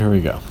Here we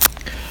go.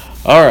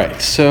 All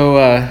right,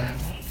 so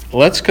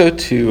let's go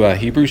to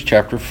Hebrews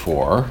chapter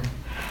 4.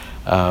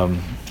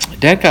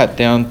 Dad got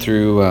down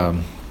through,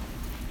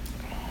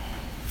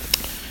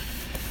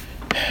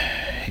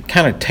 he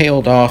kind of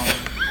tailed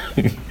off,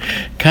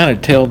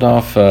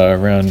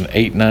 around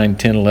 8, 9,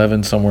 10,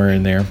 11, somewhere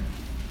in there.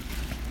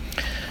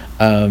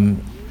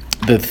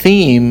 The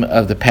theme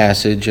of the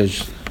passage,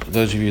 as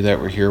those of you that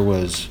were here,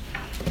 was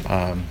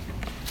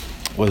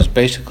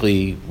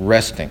basically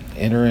resting,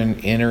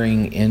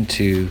 entering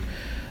into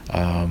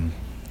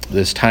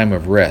this time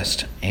of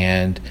rest.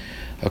 And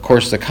of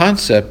course the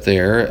concept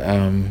there,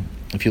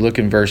 if you look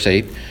in verse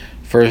 8,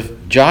 for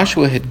if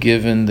Joshua had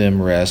given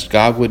them rest,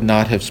 God would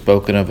not have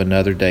spoken of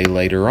another day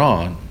later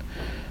on.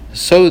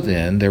 So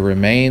then there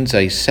remains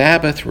a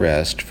Sabbath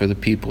rest for the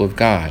people of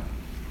God.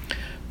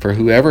 For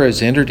whoever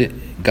has entered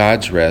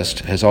God's rest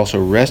has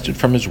also rested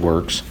from his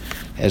works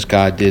as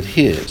God did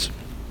his.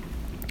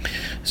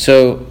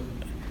 So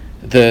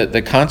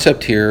the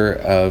concept here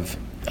of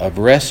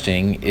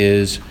resting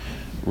is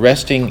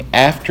resting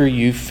after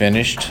you've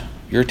finished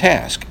your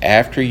task,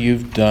 after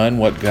you've done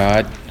what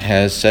God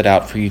has set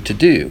out for you to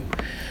do.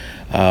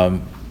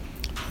 And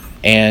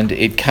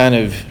it kind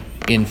of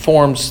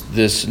informs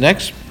this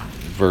next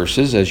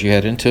verses as you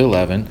head into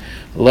 11.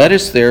 Let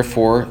us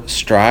therefore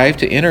strive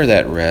to enter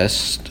that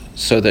rest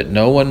so that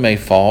no one may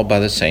fall by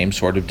the same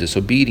sort of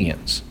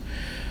disobedience.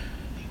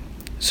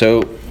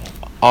 So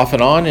off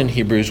and on in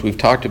Hebrews, we've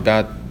talked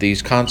about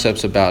these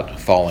concepts about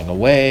falling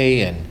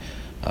away and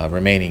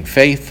remaining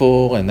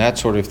faithful and that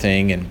sort of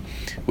thing. And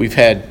we've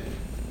had,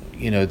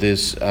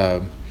 this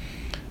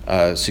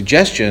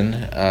suggestion,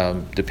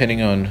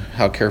 depending on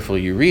how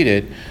carefully you read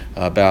it,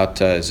 about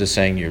is this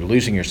saying you're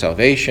losing your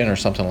salvation or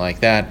something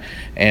like that.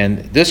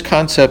 And this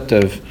concept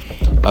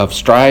of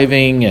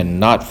striving and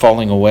not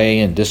falling away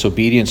and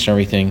disobedience and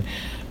everything,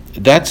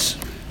 that's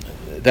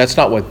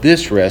not what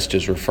this rest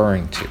is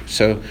referring to.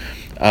 So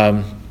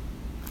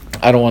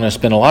I don't want to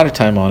spend a lot of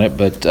time on it,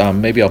 but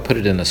maybe I'll put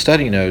it in the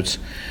study notes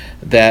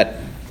that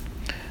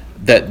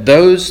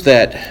those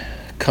that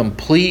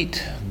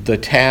complete the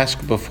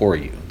task before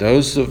you,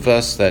 those of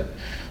us that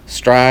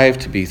strive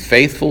to be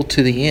faithful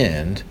to the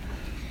end,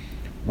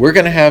 we're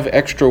going to have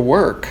extra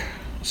work,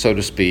 so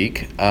to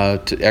speak,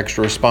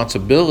 extra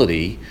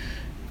responsibility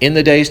in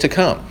the days to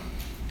come.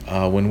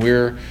 When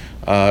we're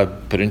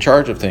put in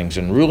charge of things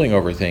and ruling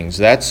over things,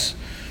 that's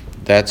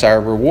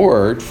our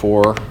reward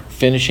for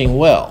finishing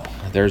well.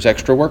 There's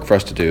extra work for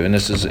us to do, and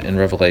this is in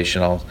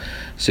Revelation. I'll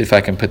see if I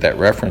can put that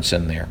reference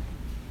in there.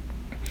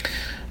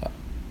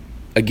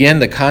 Again,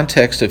 the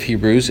context of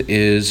Hebrews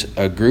is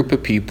a group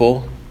of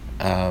people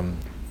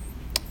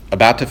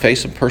about to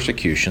face some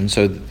persecution,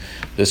 so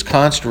this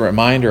constant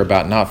reminder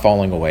about not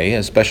falling away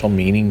has special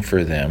meaning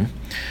for them.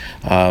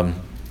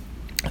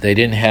 They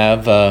didn't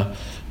have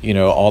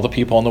all the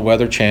people on the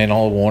Weather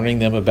Channel warning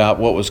them about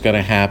what was going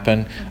to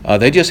happen.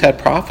 They just had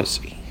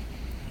prophecy.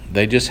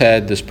 They just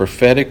had this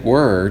prophetic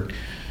word,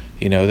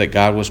 that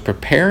God was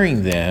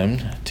preparing them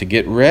to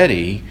get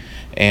ready.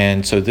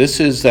 And so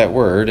this is that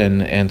word,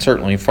 and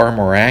certainly far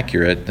more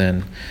accurate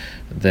than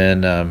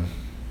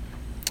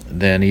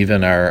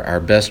even our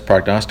best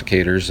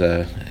prognosticators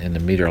in the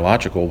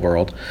meteorological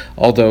world.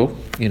 Although,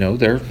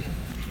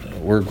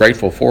 we're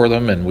grateful for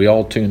them, and we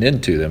all tune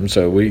into them,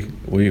 so we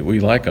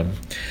like them.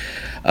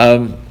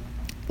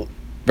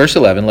 Verse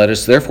 11, let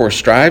us therefore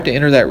strive to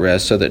enter that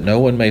rest so that no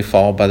one may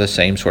fall by the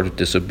same sort of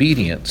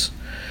disobedience.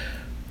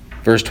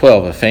 Verse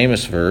 12, a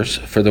famous verse,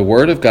 for the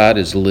word of God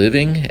is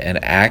living and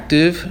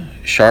active,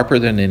 sharper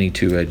than any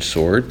two-edged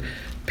sword,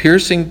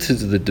 piercing to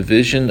the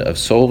division of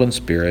soul and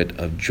spirit,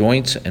 of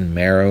joints and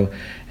marrow,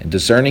 and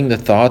discerning the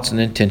thoughts and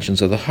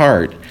intentions of the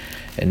heart.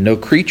 And no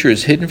creature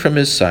is hidden from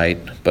his sight,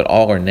 but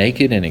all are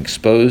naked and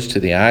exposed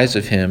to the eyes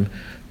of him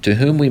to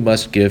whom we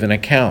must give an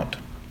account.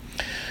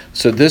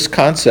 So this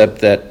concept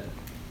that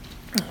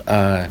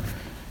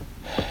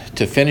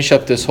to finish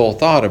up this whole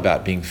thought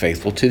about being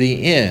faithful to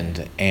the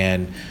end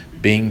and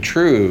being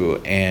true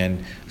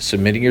and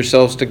submitting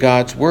yourselves to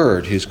God's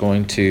word, who's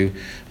going to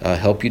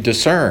help you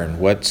discern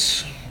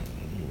what's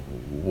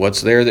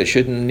there that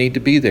shouldn't need to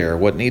be there,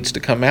 what needs to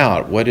come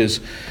out, what is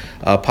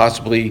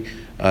possibly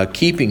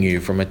keeping you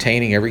from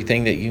attaining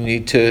everything that you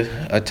need to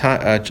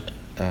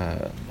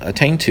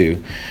attain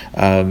to.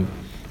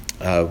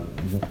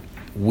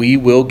 We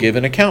will give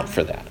an account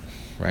for that.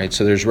 Right,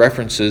 so there's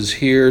references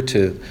here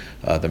to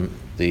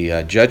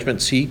the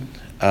judgment seat,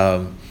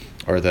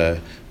 or the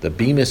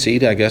bema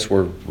seat, I guess,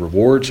 where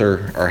rewards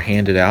are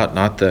handed out,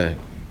 not the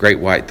great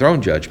white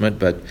throne judgment,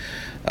 but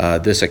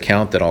this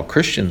account that all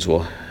Christians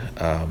will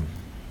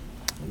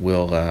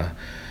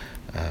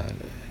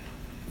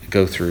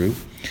go through.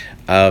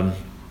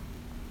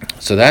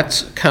 So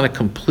that's kind of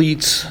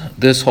completes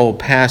this whole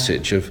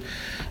passage of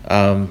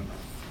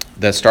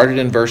that started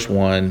in verse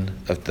 1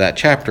 of that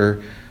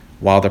chapter.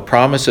 While the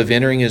promise of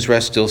entering his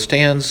rest still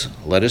stands,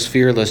 let us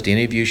fear lest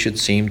any of you should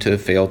seem to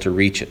have failed to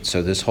reach it.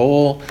 So this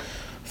whole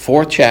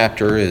fourth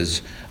chapter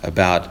is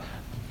about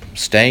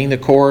staying the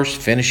course,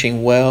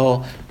 finishing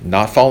well,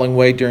 not falling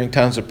away during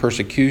times of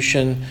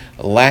persecution,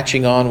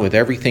 latching on with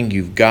everything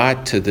you've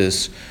got to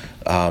this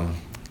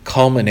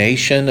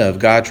culmination of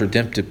God's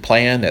redemptive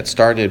plan that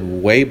started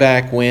way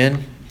back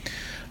when.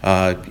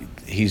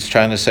 He's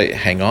trying to say,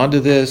 hang on to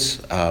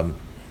this.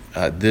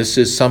 This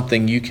is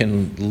something you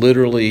can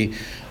literally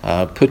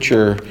put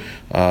your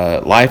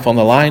life on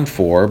the line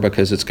for,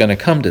 because it's going to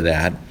come to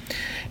that.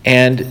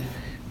 And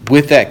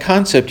with that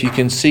concept, you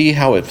can see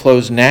how it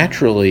flows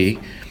naturally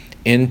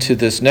into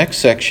this next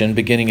section,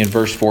 beginning in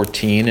verse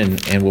 14,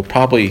 and we'll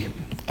probably,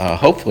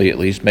 hopefully at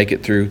least, make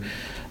it through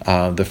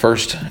the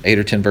first 8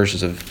 or 10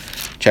 verses of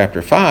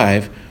chapter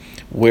 5,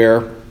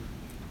 where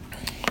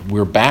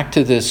we're back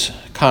to this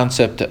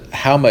concept of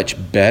how much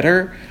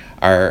better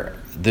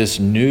this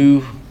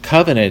new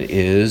covenant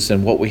is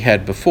than what we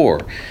had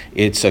before.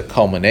 It's a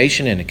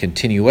culmination and a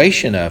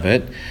continuation of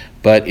it,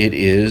 but it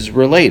is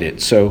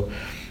related. So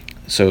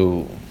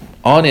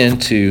on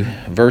into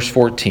verse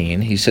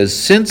 14, he says,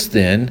 "Since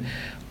then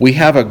we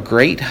have a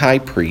great high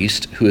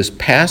priest who has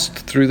passed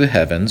through the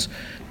heavens,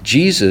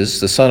 Jesus,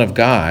 the Son of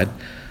God.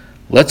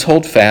 Let's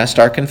hold fast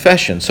our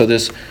confession." So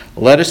this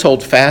 "let us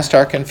hold fast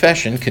our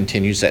confession"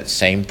 continues that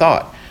same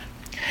thought.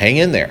 Hang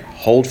in there.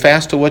 Hold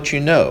fast to what you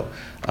know.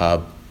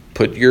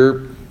 Put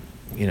your,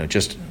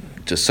 just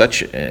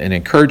such an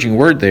encouraging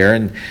word there.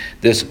 And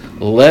this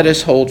 "let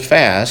us hold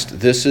fast,"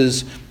 this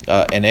is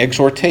an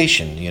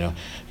exhortation.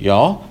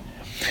 Y'all,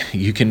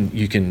 you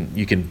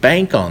can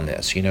bank on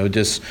this.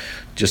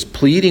 Just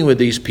pleading with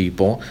these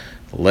people.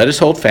 Let us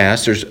hold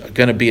fast. There's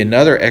going to be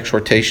another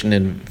exhortation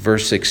in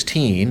verse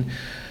 16.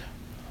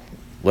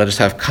 Let us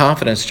have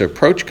confidence to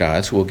approach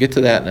God. So we'll get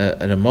to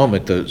that in a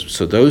moment.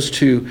 So those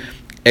two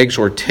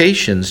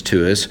exhortations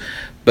to us,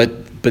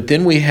 but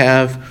then we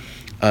have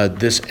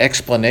this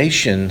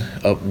explanation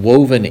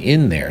woven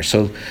in there.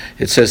 So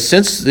it says,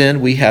 "Since then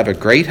we have a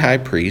great high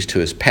priest who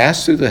has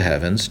passed through the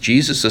heavens,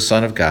 Jesus the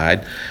Son of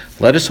God.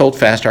 Let us hold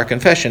fast our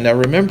confession." Now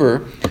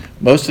remember,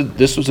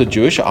 this was a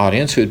Jewish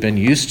audience who had been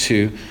used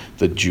to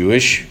the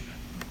Jewish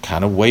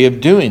kind of way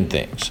of doing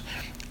things,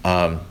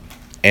 and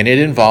it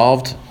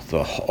involved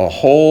a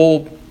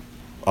whole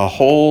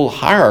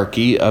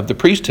hierarchy of the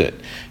priesthood,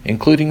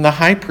 including the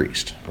high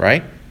priest,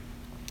 right?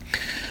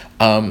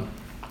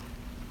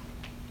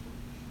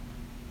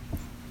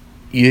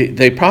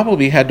 They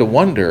probably had to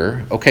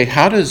wonder, okay,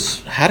 how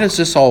does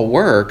this all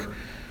work?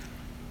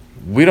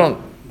 We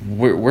don't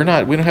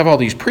have all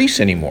these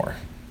priests anymore.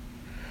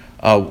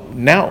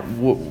 Now,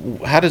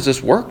 how does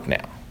this work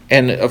now?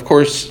 And of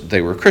course,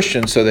 they were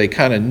Christians, so they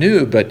kind of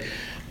knew, but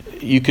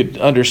you could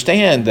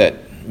understand that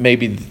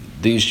maybe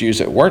these Jews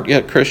that weren't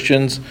yet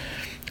Christians,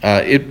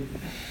 it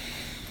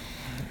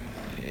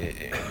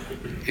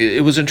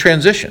was in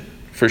transition,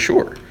 for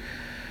sure.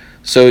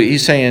 So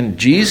he's saying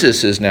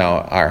Jesus is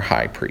now our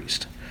high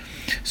priest.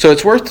 So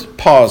it's worth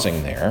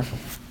pausing there.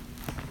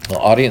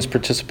 Audience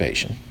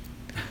participation.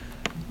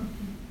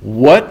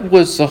 What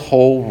was the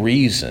whole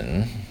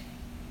reason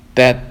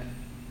that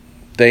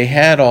they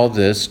had all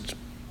this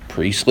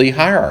priestly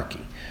hierarchy?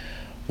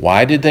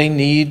 Why did they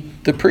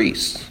need the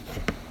priests?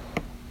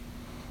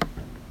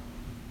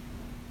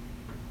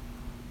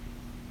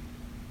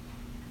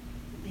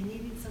 They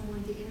needed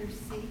someone to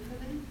intercede for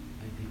them.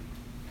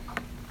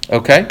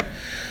 Okay.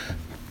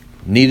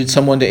 Needed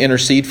someone to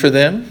intercede for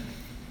them?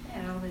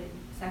 And all the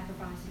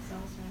sacrifices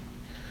also.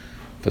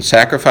 For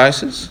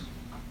sacrifices?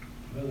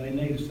 Well, they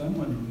needed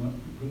someone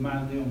to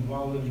remind them of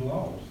all those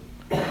laws.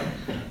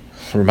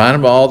 Remind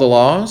them of all the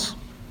laws?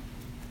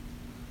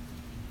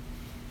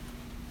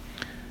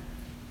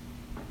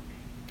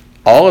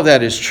 All of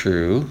that is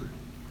true.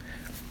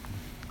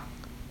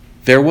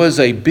 There was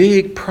a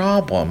big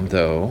problem,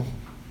 though,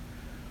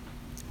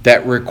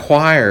 that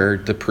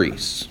required the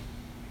priests.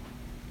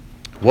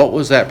 What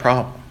was that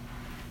problem?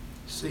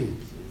 Sin.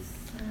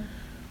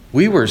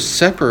 We were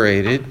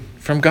separated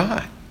from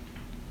God.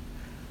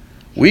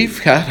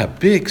 We've got a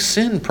big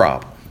sin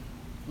problem.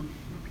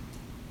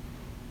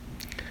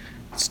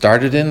 It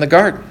started in the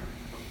garden.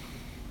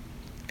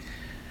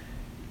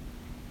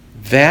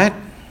 That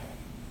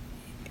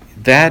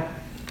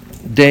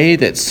day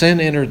that sin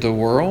entered the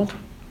world,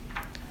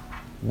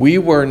 we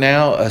were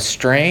now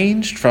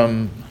estranged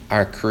from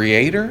our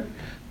Creator,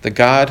 the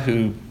God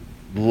who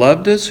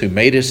loved us, who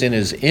made us in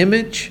His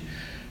image,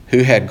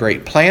 who had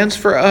great plans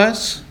for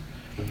us,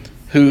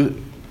 who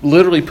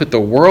literally put the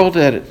world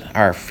at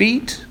our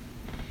feet,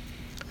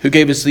 who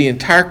gave us the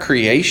entire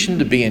creation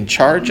to be in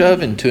charge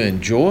of and to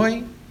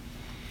enjoy.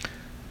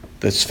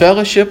 This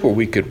fellowship where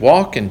we could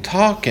walk and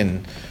talk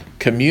and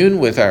commune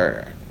with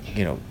our,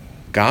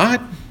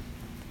 God.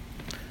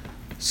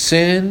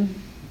 Sin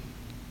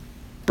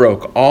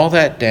broke all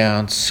that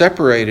down,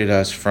 separated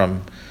us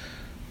from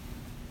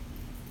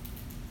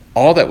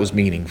all that was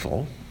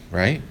meaningful,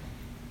 right?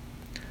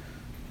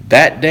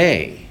 That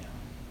day,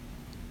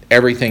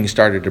 everything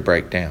started to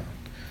break down.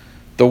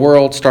 The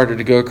world started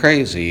to go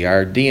crazy.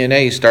 Our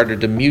DNA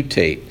started to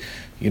mutate.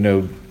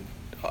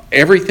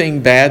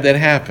 Everything bad that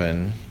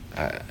happened,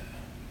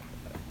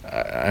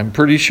 I'm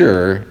pretty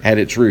sure, had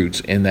its roots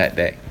in that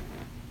day.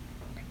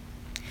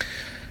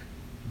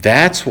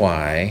 That's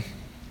why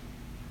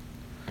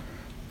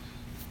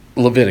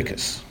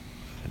Leviticus.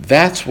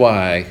 That's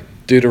why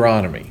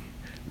Deuteronomy.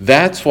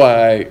 That's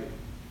why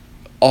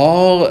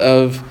all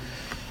of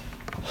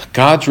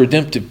God's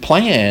redemptive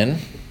plan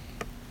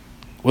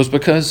was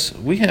because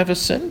we have a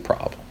sin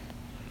problem.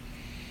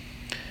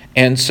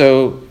 And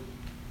so,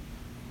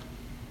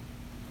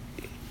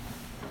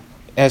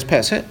 as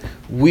Pat said,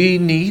 we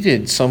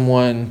needed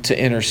someone to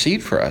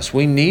intercede for us.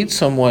 We need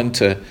someone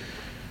to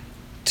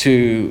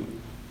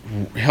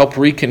help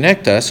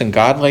reconnect us, and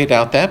God laid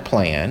out that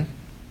plan.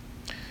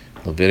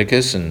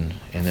 Leviticus and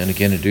then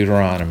again in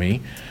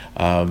Deuteronomy.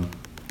 God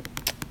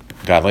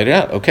laid it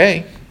out.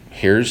 Okay,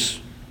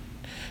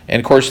 and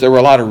of course there were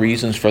a lot of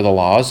reasons for the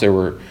laws. There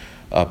were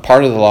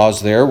part of the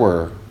laws there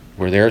were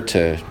there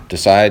to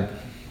decide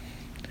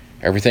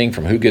everything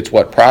from who gets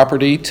what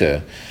property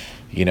to,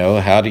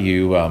 how do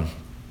you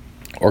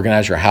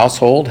organize your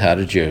household? How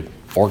did you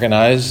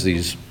organize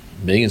these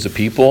millions of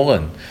people?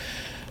 And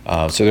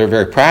so they're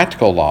very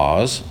practical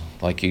laws,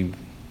 like you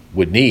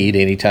would need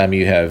anytime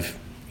you have,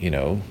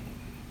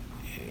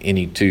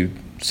 any two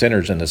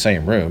sinners in the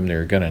same room.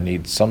 They're going to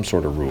need some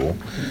sort of rule.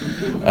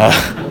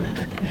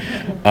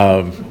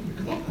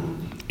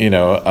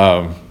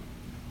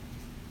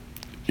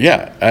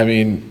 Yeah, I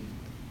mean,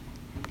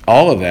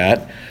 all of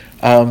that.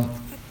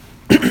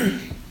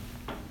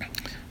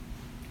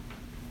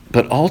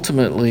 But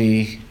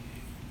ultimately,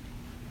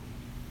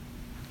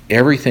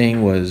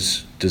 everything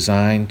was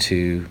designed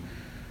to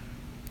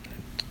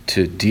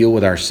deal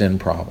with our sin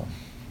problem.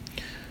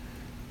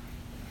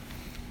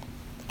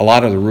 A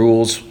lot of the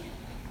rules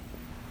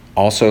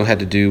also had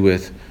to do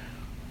with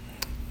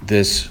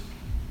this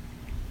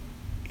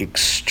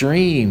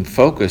extreme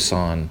focus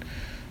on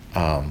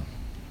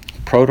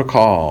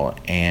protocol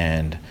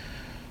and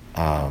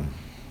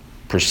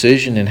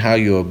precision in how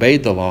you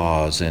obeyed the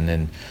laws, and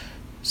then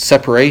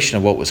separation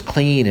of what was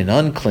clean and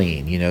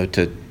unclean,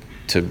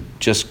 to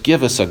just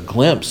give us a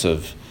glimpse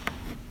of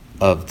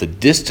the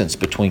distance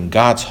between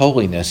God's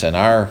holiness and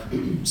our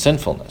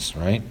sinfulness,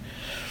 right?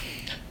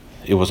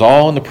 It was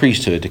all in the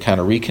priesthood to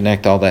kind of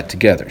reconnect all that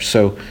together.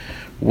 So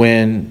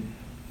when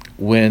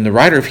the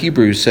writer of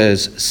Hebrews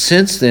says,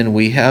 "Since then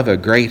we have a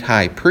great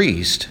high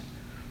priest,"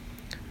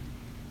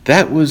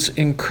 that was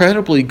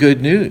incredibly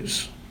good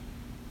news.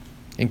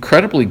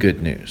 Incredibly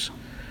good news.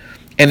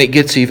 And it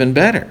gets even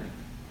better.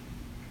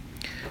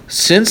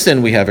 Since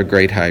then we have a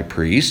great high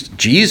priest,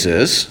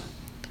 Jesus.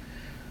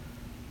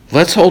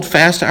 Let's hold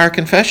fast to our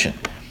confession.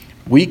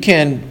 We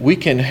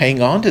can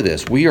hang on to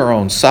this. We are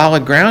on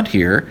solid ground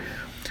here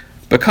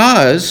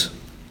because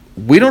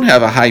we don't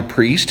have a high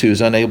priest who is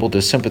unable to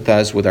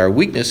sympathize with our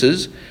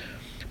weaknesses,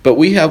 but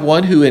we have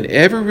one who in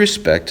every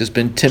respect has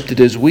been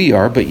tempted as we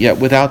are, but yet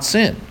without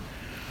sin.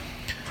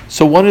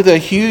 So one of the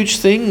huge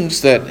things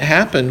that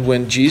happened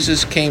when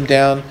Jesus came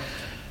down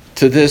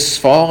to this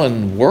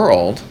fallen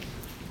world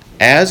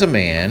as a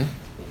man,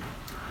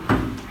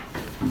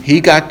 he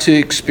got to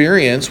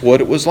experience what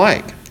it was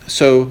like.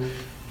 So,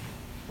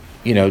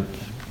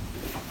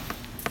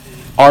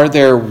 are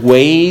there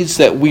ways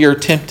that we are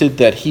tempted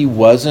that he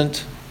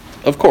wasn't?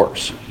 Of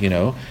course,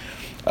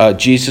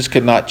 Jesus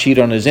could not cheat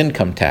on his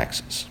income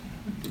taxes,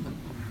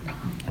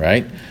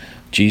 right?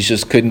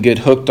 Jesus couldn't get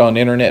hooked on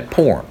internet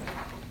porn.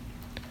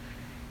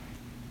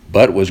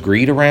 But was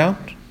greed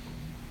around?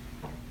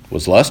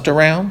 Was lust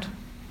around?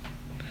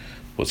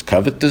 Was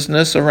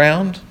covetousness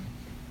around?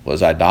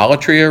 Was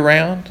idolatry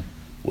around?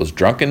 Was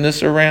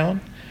drunkenness around?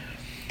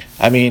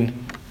 I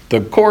mean, the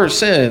core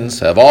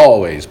sins have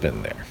always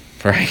been there,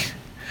 right?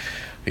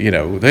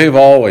 They've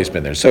always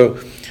been there. So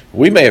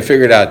we may have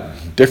figured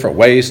out different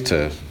ways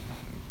to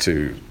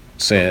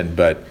sin,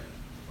 but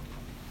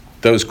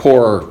those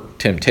core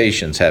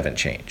temptations haven't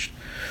changed.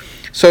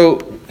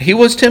 So he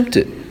was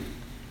tempted,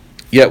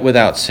 yet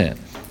without sin.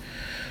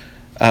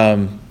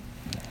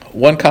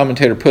 One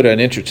commentator put an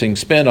interesting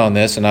spin on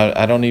this, and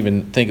I don't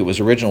even think it was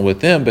original with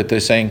them, but they're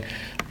saying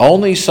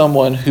only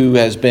someone who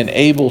has been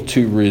able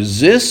to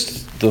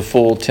resist the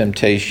full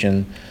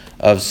temptation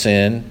of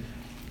sin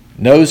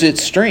knows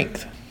its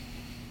strength.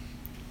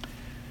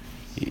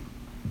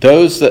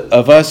 Those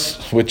of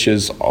us, which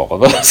is all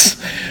of us,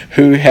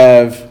 who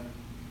have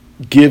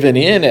given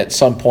in at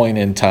some point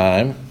in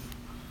time,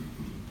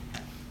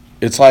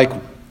 it's like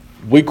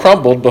we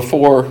crumbled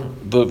before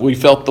we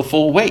felt the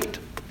full weight.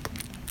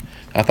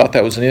 I thought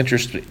that was an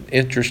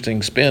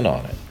interesting spin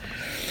on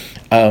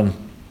it.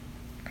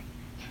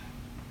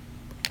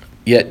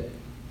 Yet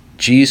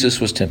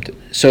Jesus was tempted.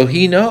 So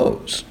he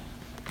knows.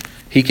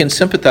 He can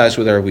sympathize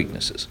with our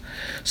weaknesses.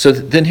 So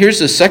then here's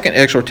the second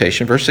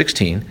exhortation, verse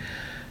 16.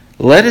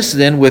 Let us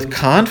then with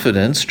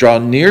confidence draw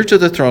near to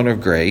the throne of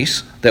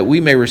grace, that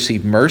we may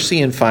receive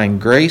mercy and find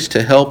grace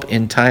to help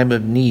in time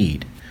of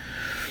need.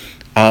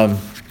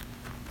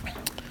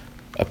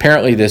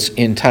 Apparently this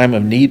in time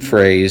of need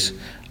phrase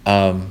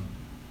kind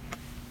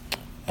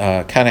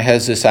of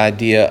has this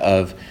idea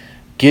of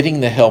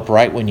getting the help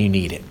right when you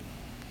need it.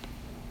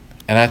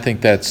 And I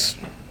think that's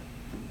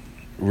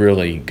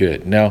really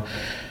good. Now,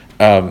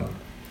 I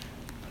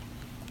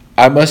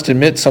must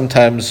admit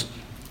sometimes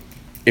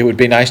it would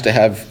be nice to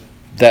have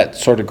that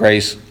sort of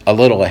grace a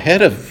little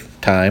ahead of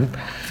time.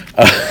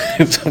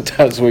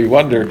 Sometimes we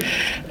wonder,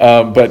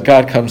 but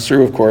God comes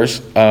through, of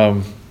course.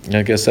 I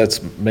guess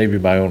that's maybe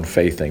my own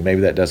faith thing.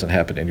 Maybe that doesn't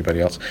happen to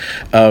anybody else.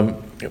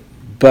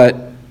 But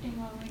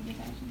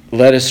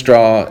let us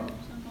draw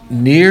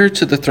near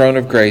to the throne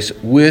of grace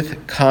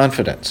with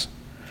confidence.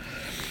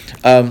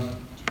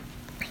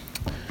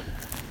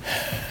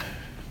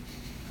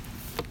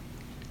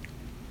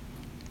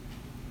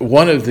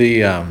 One of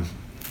the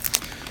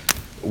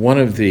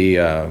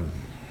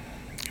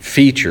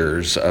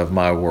features of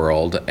my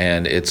world,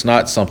 and it's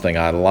not something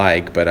I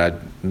like, but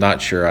I'm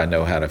not sure I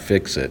know how to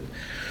fix it.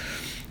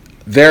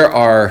 There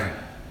are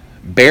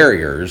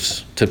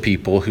barriers to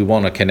people who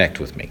want to connect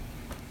with me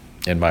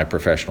in my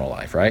professional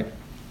life, right?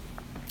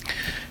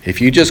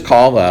 If you just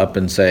call up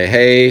and say,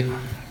 hey,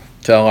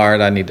 tell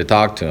Art I need to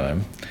talk to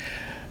him,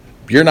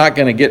 you're not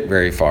going to get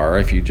very far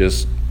if you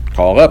just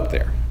call up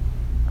there.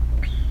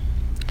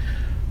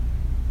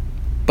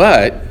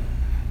 But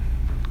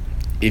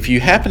if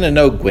you happen to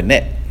know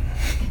Gwinnett,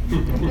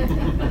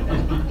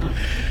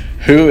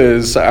 who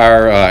is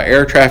our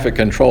air traffic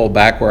control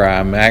back where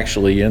I'm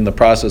actually in the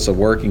process of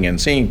working and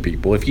seeing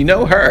people, if you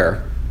know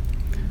her,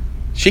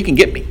 she can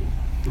get me.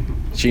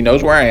 She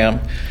knows where I am.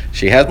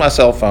 She has my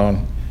cell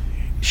phone.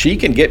 She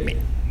can get me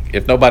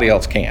if nobody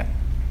else can.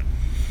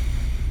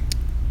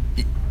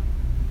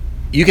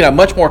 You can have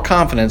much more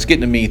confidence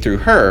getting to me through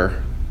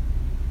her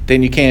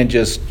than you can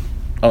just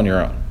on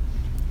your own.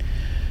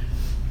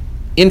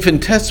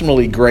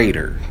 Infinitesimally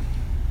greater,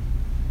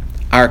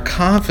 our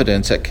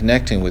confidence at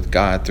connecting with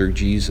God through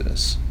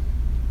Jesus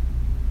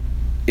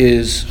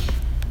is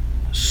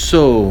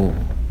so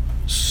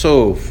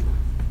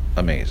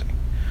amazing.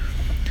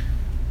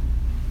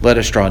 Let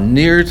us draw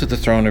near to the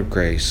throne of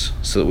grace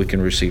so that we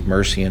can receive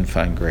mercy and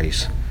find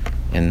grace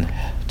and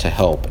to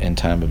help in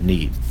time of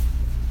need.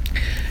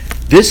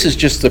 This is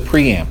just the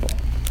preamble.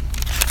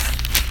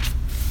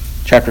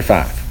 Chapter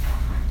 5.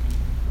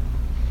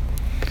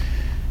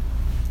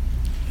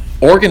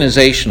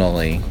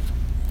 Organizationally,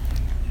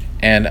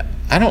 and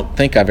I don't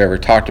think I've ever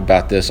talked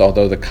about this,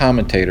 although the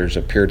commentators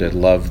appear to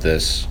love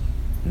this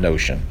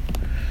notion.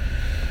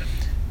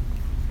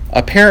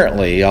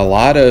 Apparently, a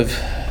lot of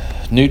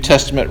New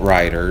Testament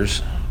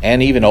writers,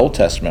 and even Old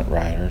Testament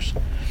writers,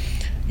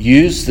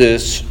 use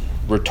this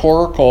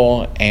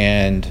rhetorical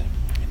and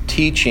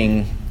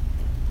teaching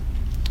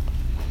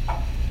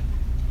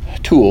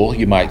tool,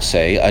 you might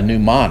say, a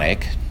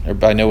mnemonic.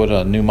 Everybody know what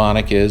a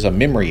mnemonic is, a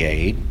memory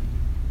aid,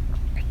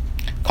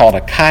 called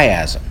a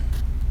chiasm.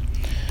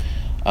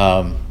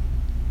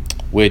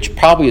 Which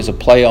probably is a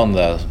play on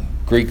the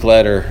Greek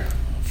letter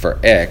for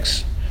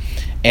X.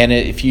 And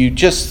if you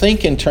just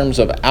think in terms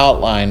of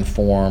outline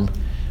form,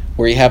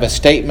 where you have a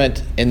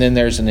statement and then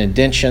there's an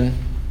indentation,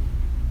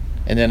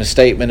 and then a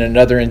statement and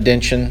another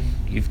indentation,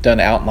 you've done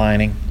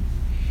outlining.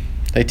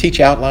 They teach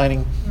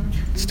outlining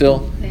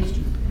still?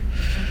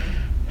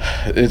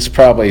 It's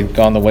probably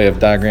gone the way of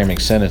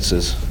diagramming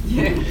sentences.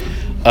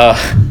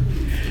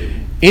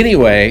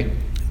 Anyway,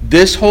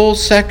 this whole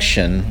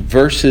section,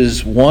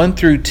 verses 1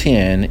 through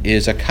 10,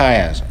 is a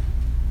chiasm.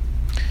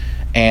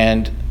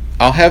 And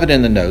I'll have it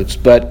in the notes,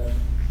 but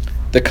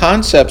the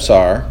concepts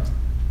are,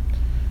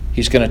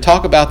 he's going to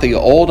talk about the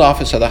old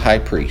office of the high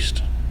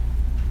priest.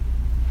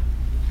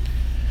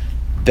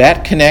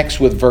 That connects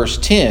with verse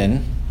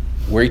 10,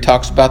 where he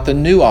talks about the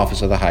new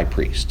office of the high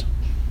priest.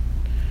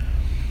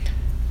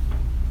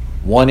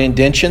 One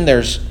indentation,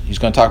 he's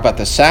going to talk about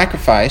the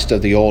sacrifice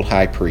of the old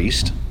high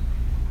priest.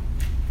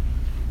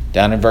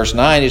 Down in verse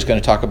 9, he's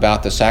going to talk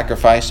about the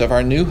sacrifice of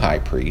our new high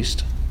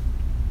priest.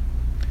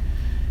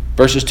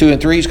 Verses 2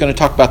 and 3, he's going to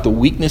talk about the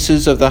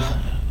weaknesses of the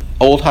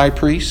old high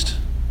priest.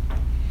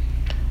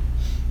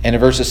 And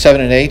in verses 7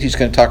 and 8, he's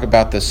going to talk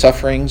about the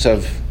sufferings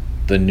of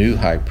the new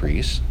high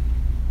priest.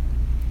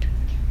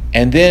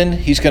 And then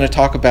he's going to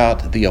talk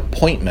about the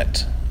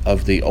appointment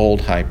of the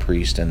old high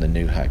priest and the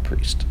new high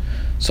priest.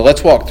 So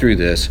let's walk through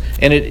this.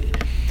 And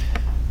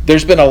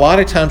there's been a lot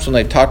of times when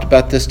they've talked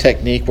about this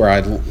technique where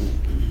I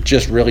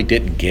just really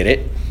didn't get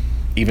it,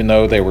 even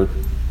though they were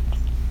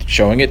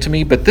showing it to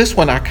me. But this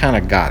one, I kind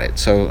of got it,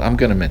 so I'm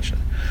going to mention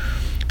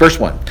it. Verse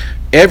 1,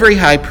 every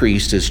high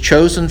priest is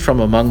chosen from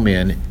among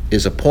men,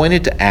 is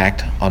appointed to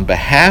act on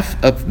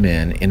behalf of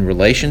men in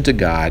relation to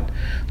God,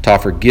 to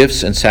offer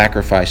gifts and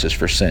sacrifices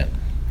for sin.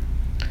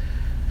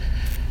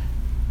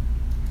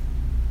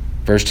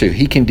 Verse 2,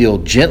 he can deal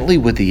gently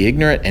with the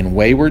ignorant and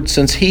wayward,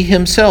 since he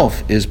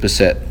himself is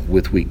beset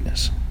with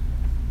weakness.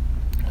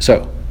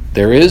 So,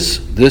 there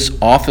is this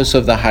office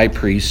of the high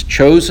priest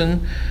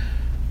chosen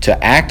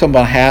to act on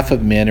behalf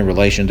of men in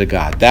relation to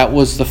God. That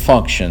was the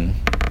function,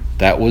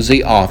 that was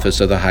the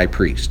office of the high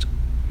priest,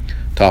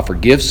 to offer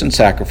gifts and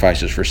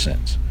sacrifices for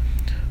sins.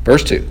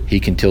 Verse 2, he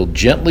can deal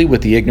gently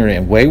with the ignorant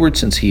and wayward,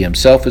 since he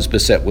himself is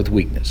beset with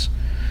weakness.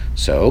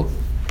 So,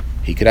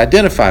 he could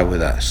identify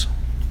with us.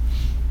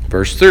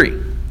 Verse 3,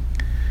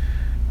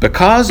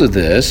 because of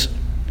this,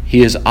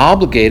 he is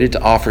obligated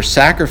to offer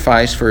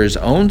sacrifice for his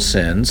own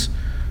sins,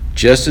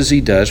 just as he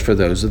does for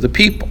those of the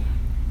people.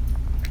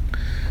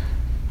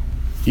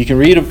 You can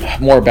read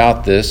more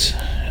about this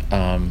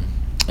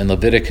in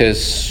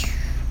Leviticus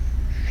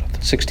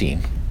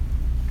 16.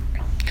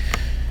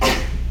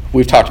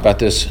 We've talked about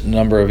this a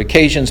number of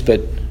occasions,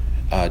 but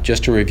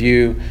just to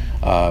review,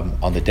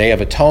 on the Day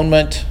of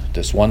Atonement,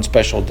 this one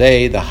special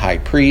day, the high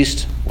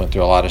priest went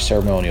through a lot of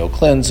ceremonial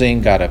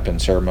cleansing, got up in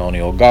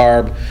ceremonial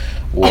garb,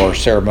 wore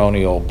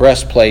ceremonial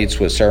breastplates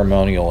with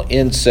ceremonial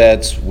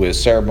insets, with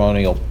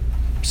ceremonial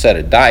set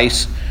of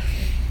dice.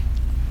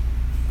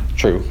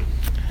 True.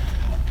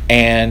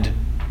 And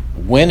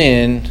went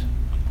in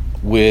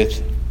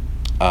with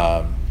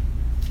a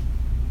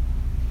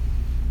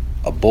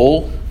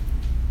bull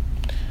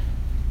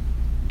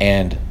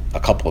and a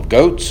couple of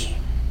goats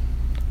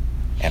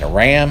and a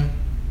ram.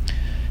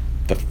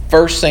 The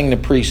first thing the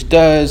priest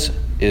does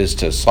is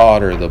to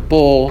slaughter the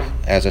bull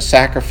as a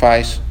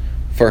sacrifice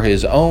for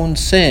his own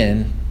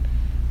sin,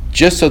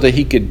 just so that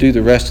he could do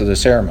the rest of the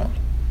ceremony.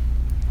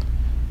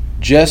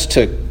 Just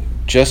to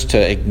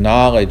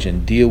acknowledge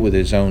and deal with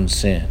his own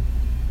sin.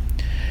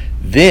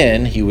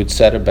 Then he would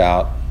set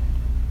about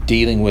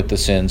dealing with the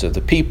sins of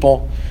the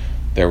people.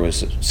 There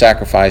was a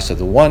sacrifice of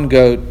the one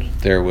goat.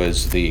 There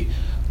was the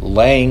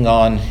laying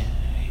on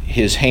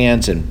his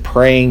hands and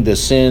praying the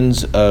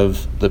sins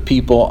of the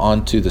people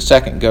onto the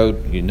second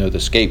goat. You know,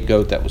 the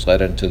scapegoat that was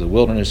led into the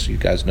wilderness. You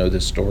guys know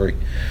this story.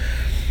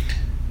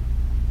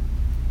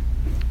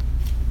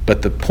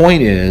 But the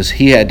point is,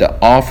 he had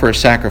to offer a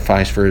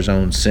sacrifice for his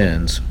own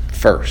sins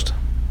first.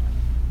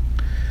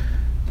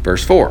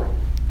 Verse 4.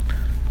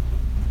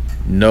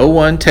 No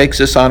one takes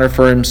this honor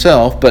for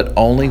himself, but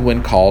only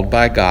when called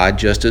by God,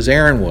 just as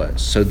Aaron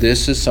was. So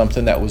this is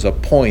something that was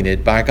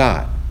appointed by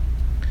God.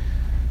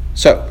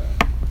 So,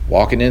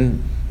 walking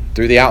in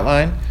through the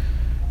outline,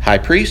 high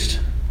priest.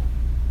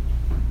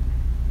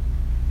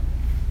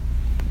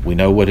 We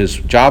know what his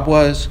job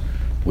was.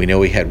 We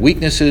know he had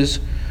weaknesses.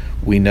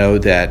 We know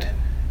that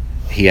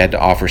he had to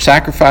offer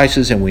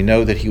sacrifices, and we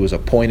know that he was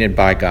appointed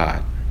by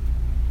God.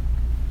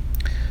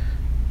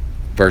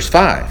 Verse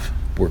 5,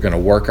 we're going to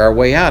work our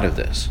way out of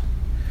this.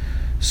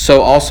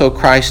 So also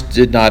Christ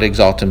did not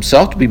exalt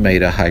himself to be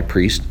made a high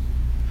priest,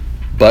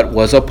 but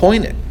was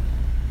appointed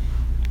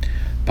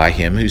by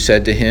him who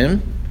said to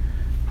him,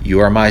 "You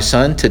are my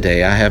son,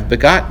 today I have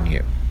begotten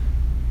you."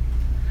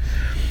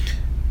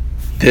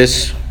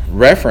 This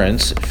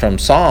reference from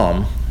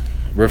Psalm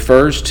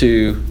refers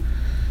to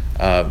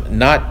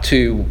not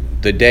to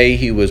the day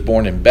he was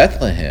born in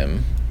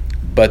Bethlehem,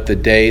 but the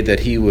day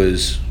that he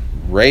was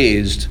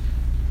raised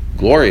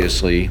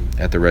gloriously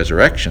at the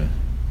resurrection.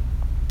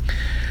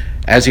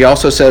 As he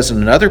also says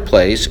in another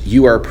place,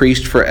 "You are a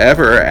priest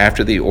forever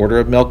after the order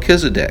of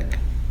Melchizedek."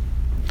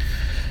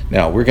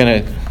 Now,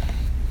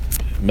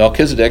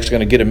 Melchizedek's going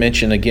to get a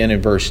mention again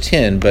in verse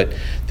 10, but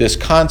this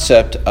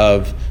concept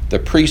of the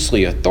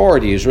priestly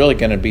authority is really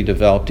going to be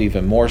developed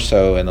even more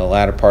so in the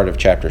latter part of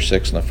chapter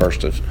 6 and the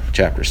first of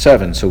chapter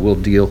 7. So we'll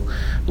deal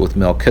with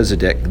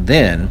Melchizedek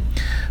then.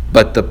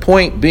 But the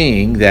point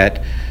being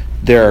that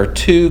there are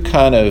two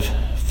kind of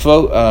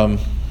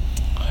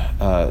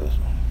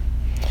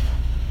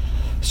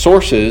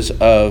sources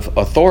of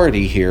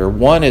authority here.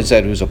 One is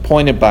that he was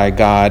appointed by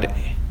God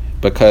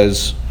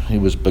because he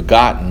was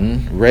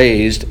begotten,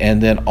 raised,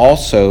 and then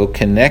also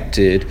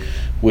connected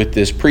with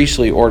this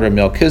priestly order of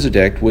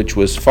Melchizedek, which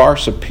was far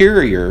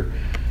superior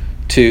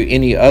to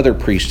any other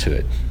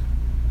priesthood.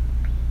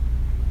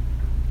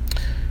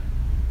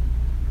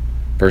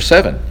 Verse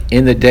 7,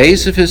 in the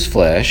days of his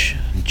flesh,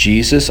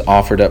 Jesus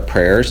offered up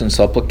prayers and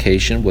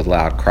supplication with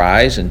loud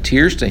cries and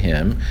tears to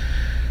him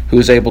who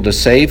was able to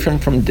save him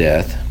from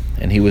death,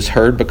 and he was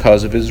heard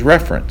because of his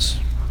reference.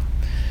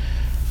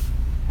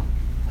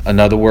 In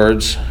other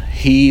words,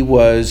 he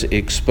was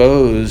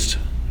exposed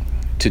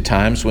to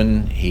times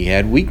when he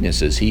had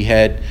weaknesses. He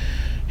had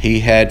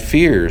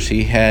fears.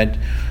 He had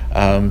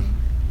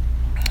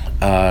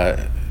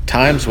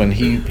times when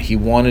he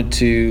wanted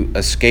to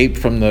escape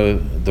from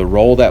the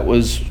role that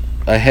was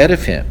ahead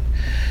of him.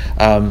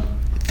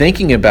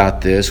 Thinking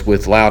about this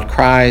with loud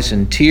cries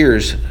and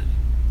tears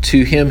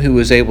to him who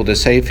was able to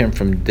save him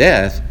from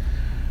death,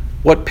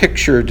 what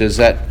picture does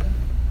that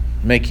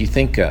make you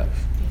think of?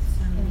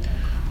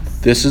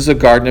 This is the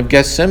Garden of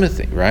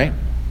Gethsemane, right?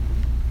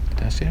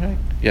 Did I say it right?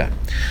 Yeah.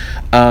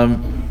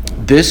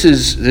 This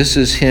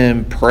is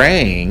him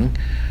praying,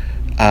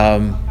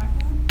 can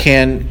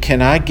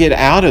I get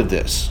out of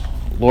this?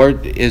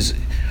 Lord, if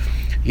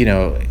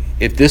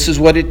this is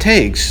what it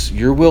takes,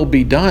 your will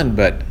be done,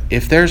 but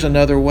if there's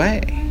another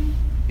way.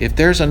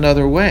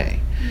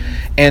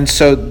 And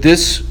so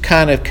this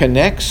kind of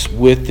connects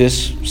with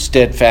this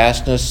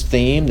steadfastness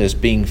theme, this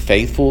being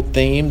faithful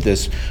theme,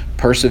 this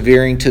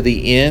persevering to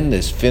the end,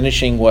 this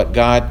finishing what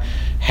God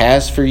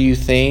has for you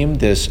theme,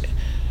 this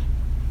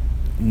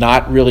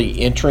not really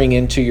entering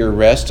into your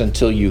rest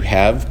until you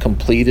have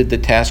completed the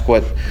task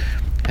what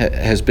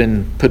has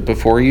been put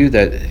before you.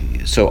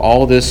 So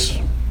all this,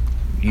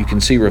 you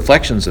can see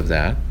reflections of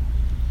that.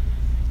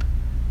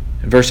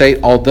 In verse 8,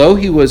 although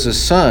he was a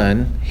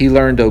son, he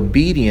learned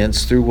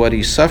obedience through what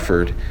he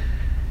suffered,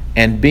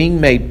 and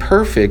being made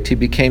perfect, he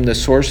became the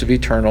source of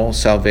eternal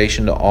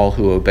salvation to all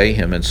who obey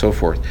him, and so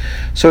forth.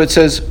 So it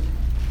says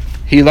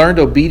he learned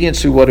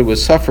obedience through what he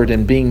was suffered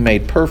and being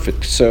made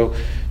perfect. So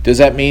does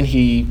that mean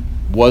he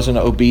wasn't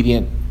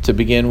obedient to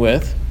begin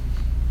with?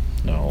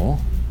 No.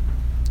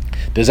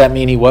 Does that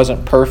mean he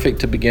wasn't perfect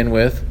to begin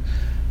with?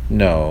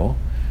 No.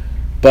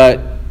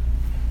 But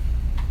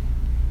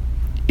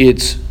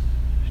it's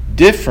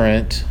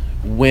different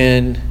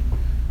when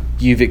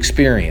you've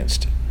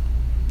experienced it,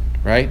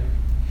 right?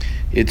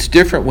 It's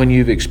different when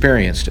you've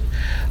experienced it.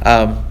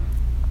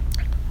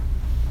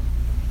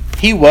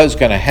 He was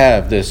going to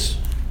have this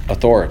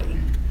authority.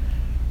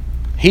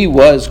 He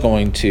was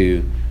going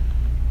to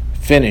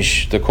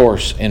finish the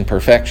course in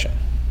perfection.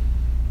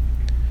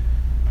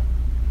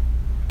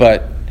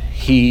 But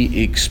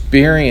he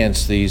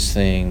experienced these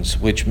things,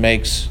 which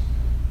makes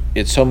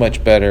it so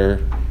much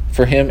better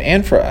for him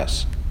and for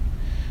us.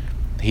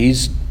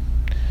 This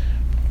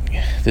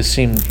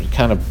seems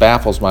kind of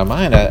baffles my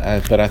mind,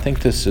 but I think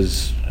this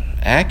is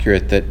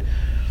accurate, that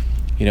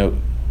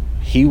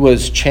he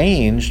was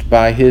changed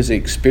by his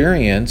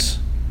experience.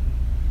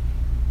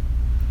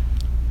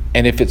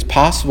 And if it's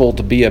possible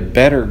to be a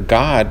better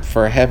God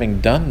for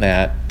having done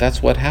that,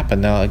 that's what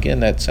happened. Now, again,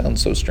 that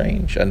sounds so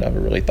strange. I never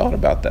really thought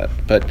about that.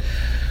 But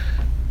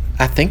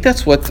I think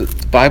that's what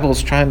the Bible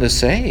is trying to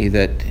say,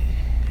 that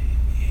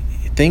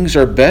things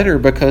are better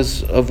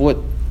because of what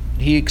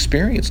he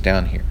experienced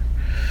down here.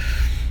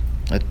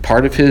 That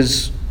part of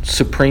his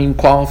supreme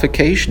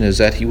qualification is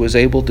that he was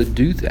able to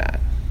do that.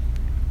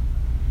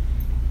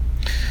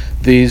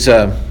 These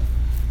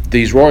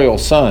royal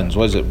sons,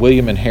 was it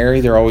William and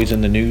Harry? They're always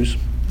in the news.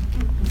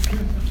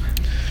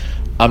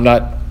 I'm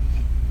not,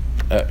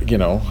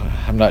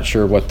 I'm not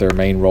sure what their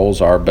main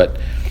roles are, but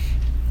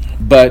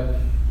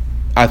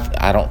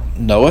I don't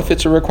know if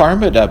it's a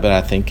requirement, but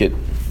I think it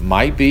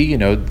might be.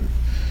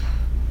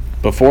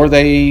 Before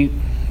they,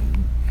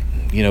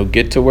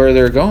 get to where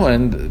they're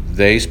going,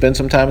 they spend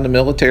some time in the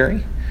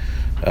military.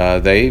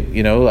 I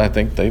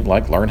think they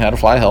learn how to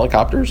fly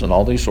helicopters and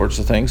all these sorts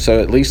of things.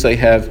 So at least they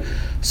have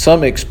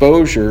some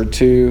exposure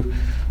to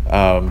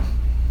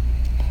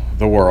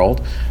the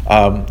world.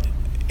 I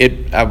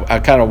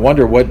kind of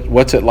wonder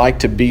what's it like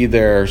to be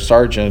their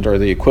sergeant or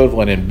the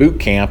equivalent in boot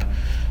camp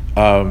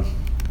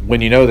when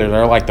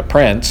they're like the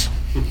prince.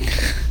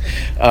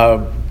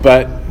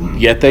 But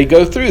yet they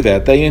go through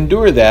that. They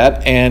endure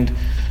that, and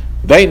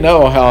they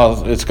know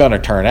how it's going to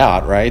turn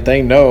out, right?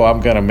 They know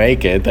I'm going to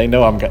make it. They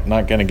know I'm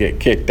not going to get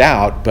kicked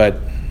out, but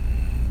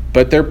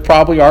they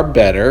probably are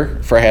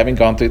better for having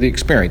gone through the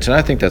experience. And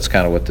I think that's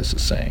kind of what this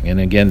is saying. And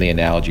again, the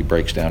analogy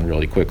breaks down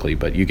really quickly,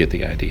 but you get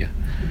the idea.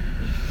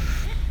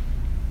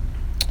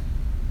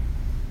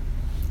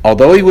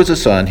 Although he was a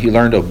son, he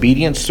learned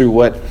obedience through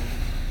what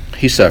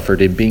he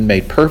suffered. In being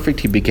made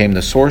perfect, he became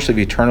the source of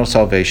eternal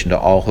salvation to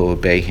all who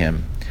obey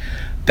him.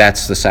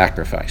 That's the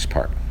sacrifice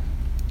part.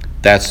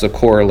 That's the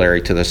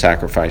corollary to the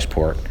sacrifice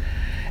part.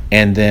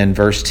 And then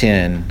verse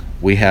 10,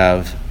 we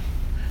have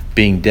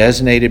being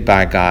designated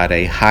by God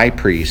a high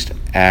priest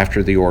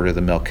after the order of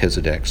the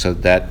Melchizedek. So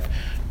that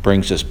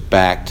brings us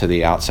back to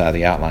the outside of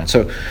the outline.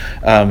 So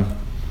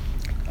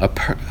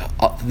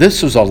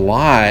this was a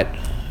lot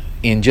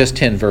in just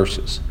 10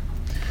 verses.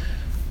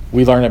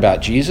 We learn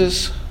about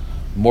Jesus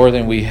more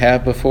than we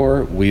have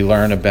before. We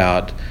learn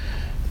about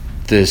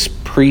this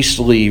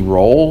priestly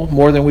role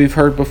more than we've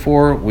heard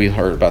before. We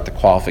heard about the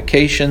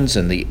qualifications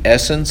and the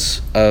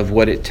essence of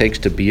what it takes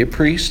to be a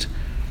priest.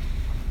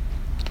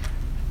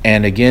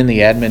 And again,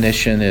 the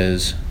admonition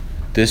is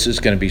this is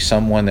going to be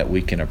someone that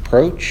we can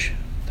approach,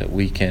 that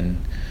we can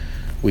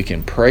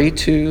pray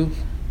to,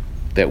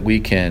 that we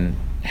can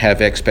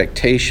have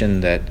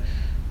expectation that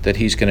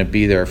he's going to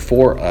be there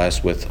for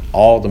us with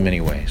all the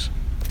many ways.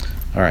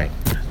 All right.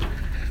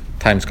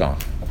 Time's gone.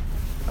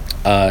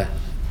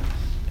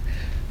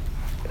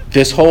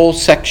 This whole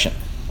section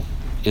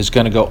is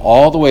going to go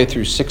all the way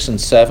through 6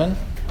 and 7.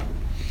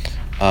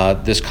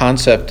 This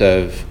concept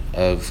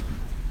of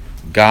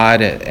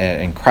God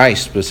and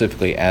Christ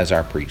specifically as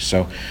our priest.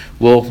 So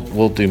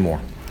we'll do more.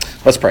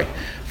 Let's pray.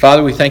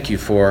 Father, we thank you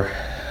for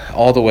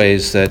all the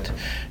ways that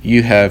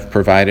you have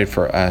provided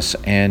for us,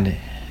 and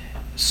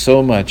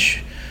so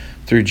much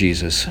through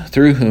Jesus,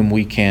 through whom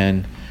we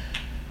can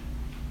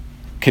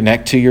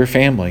connect to your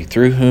family,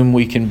 through whom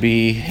we can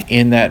be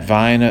in that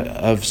vine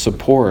of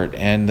support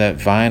and that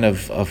vine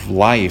of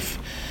life,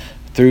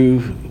 through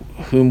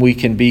whom we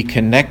can be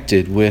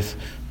connected with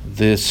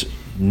this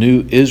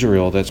new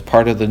Israel that's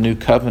part of the new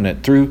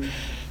covenant, through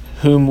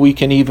whom we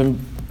can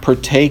even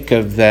partake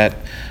of that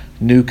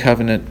new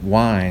covenant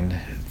wine,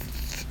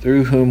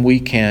 through whom we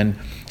can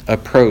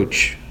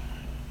approach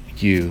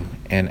you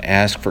and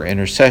ask for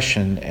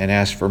intercession and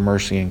ask for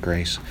mercy and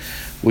grace.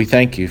 We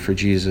thank you for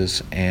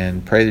Jesus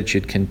and pray that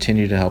you'd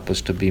continue to help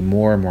us to be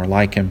more and more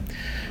like him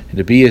and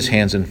to be his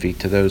hands and feet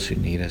to those who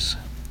need us.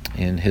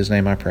 In his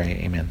name I pray,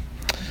 amen.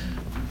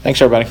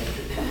 Thanks, everybody.